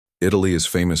Italy is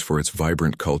famous for its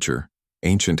vibrant culture,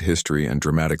 ancient history, and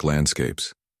dramatic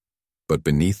landscapes. But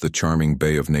beneath the charming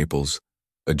Bay of Naples,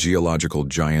 a geological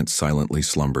giant silently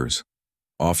slumbers,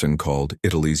 often called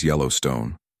Italy's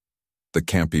Yellowstone, the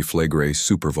Campi Flegrei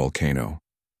Supervolcano.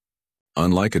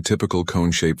 Unlike a typical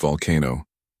cone-shaped volcano,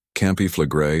 Campi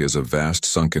Flegrei is a vast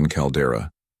sunken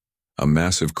caldera, a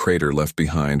massive crater left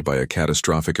behind by a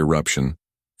catastrophic eruption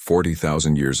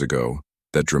 40,000 years ago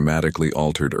that dramatically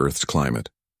altered Earth's climate.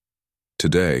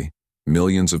 Today,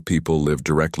 millions of people live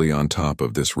directly on top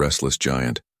of this restless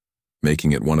giant,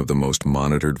 making it one of the most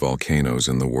monitored volcanoes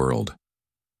in the world.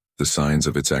 The signs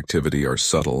of its activity are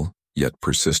subtle, yet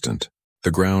persistent. The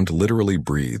ground literally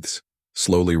breathes,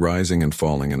 slowly rising and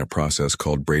falling in a process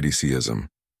called Bradyseism,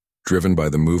 driven by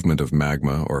the movement of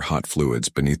magma or hot fluids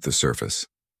beneath the surface.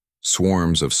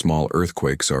 Swarms of small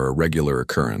earthquakes are a regular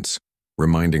occurrence,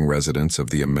 reminding residents of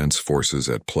the immense forces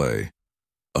at play.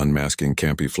 Unmasking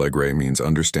Campi Flegrei means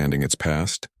understanding its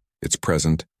past, its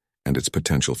present, and its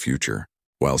potential future.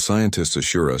 While scientists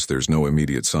assure us there's no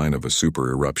immediate sign of a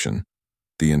super-eruption,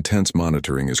 the intense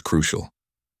monitoring is crucial.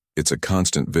 It's a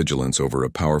constant vigilance over a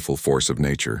powerful force of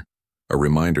nature, a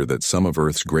reminder that some of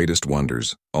Earth's greatest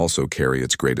wonders also carry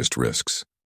its greatest risks.